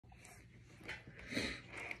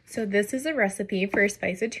So this is a recipe for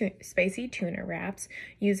spicy tuna wraps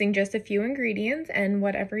using just a few ingredients and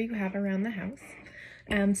whatever you have around the house.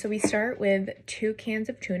 So we start with 2 cans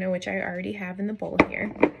of tuna, which I already have in the bowl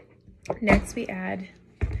here. Next we add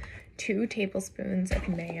 2 tablespoons of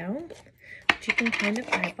mayo, which you can kind of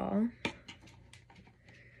eyeball.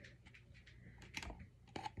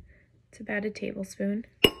 It's about a tablespoon.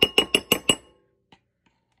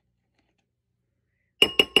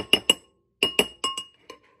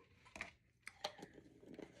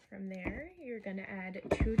 From there, you're going to add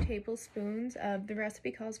 2 tablespoons of, the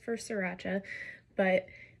recipe calls for sriracha, but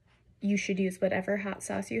you should use whatever hot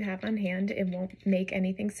sauce you have on hand. It won't make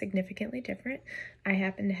anything significantly different. I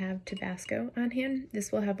happen to have Tabasco on hand.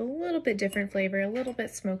 This will have a little bit different flavor, a little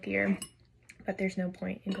bit smokier, but there's no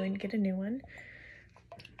point in going to get a new one.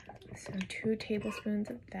 So 2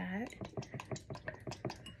 tablespoons of that.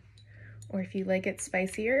 Or if you like it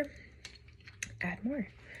spicier, add more.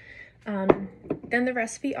 Then the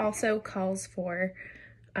recipe also calls for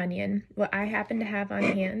onion. What I happen to have on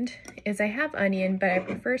hand is I have onion, but I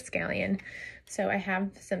prefer scallion. So I have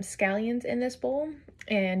some scallions in this bowl,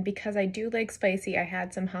 and because I do like spicy, I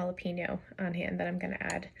had some jalapeno on hand that I'm going to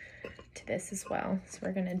add to this as well. So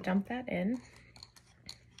we're going to dump that in.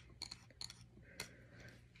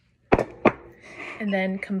 And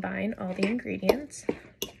then combine all the ingredients.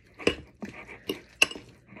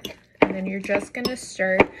 And then you're just going to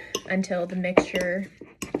stir until the mixture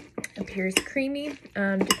appears creamy,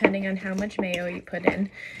 depending on how much mayo you put in.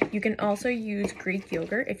 You can also use Greek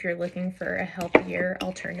yogurt if you're looking for a healthier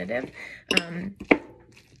alternative.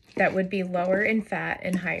 That would be lower in fat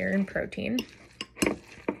and higher in protein.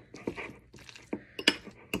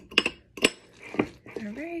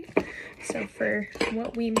 All right, so for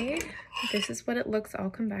what we made, this is what it looks all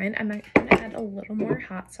combined. I'm going to add a little more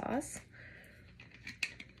hot sauce.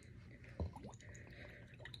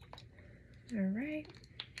 All right.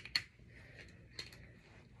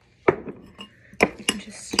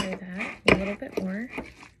 Just stir that a little bit more.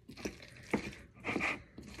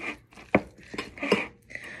 Okay.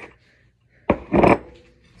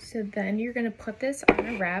 So then you're going to put this on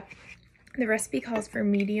a wrap. The recipe calls for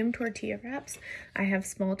medium tortilla wraps. I have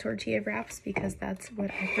small tortilla wraps because that's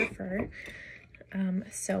what I prefer.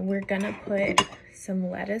 So we're going to put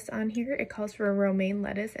some lettuce on here. It calls for romaine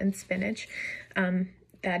lettuce and spinach.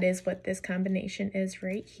 That is what this combination is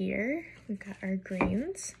right here. We've got our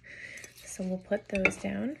greens. So we'll put those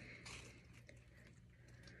down.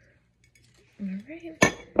 All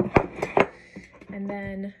right. And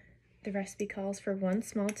then the recipe calls for 1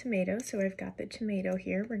 small tomato. So I've got the tomato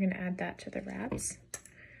here. We're going to add that to the wraps.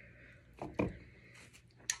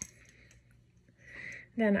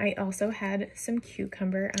 Then I also had some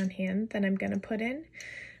cucumber on hand that I'm going to put in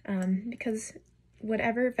because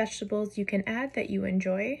whatever vegetables you can add that you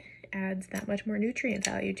enjoy adds that much more nutrient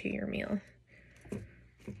value to your meal.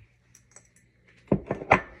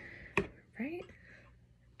 Right?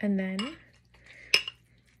 And then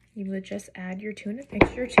you would just add your tuna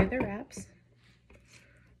mixture to the wraps.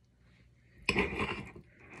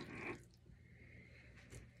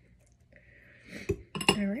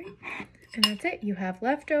 All right. And that's it. You have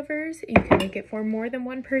leftovers. You can make it for more than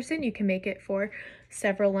one person. You can make it for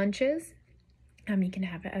several lunches. You can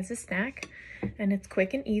have it as a snack, and it's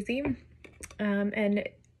quick and easy. And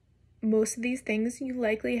most of these things you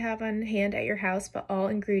likely have on hand at your house, but all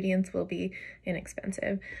ingredients will be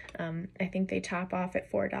inexpensive. I think they top off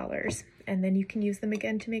at $4, and then you can use them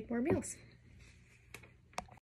again to make more meals.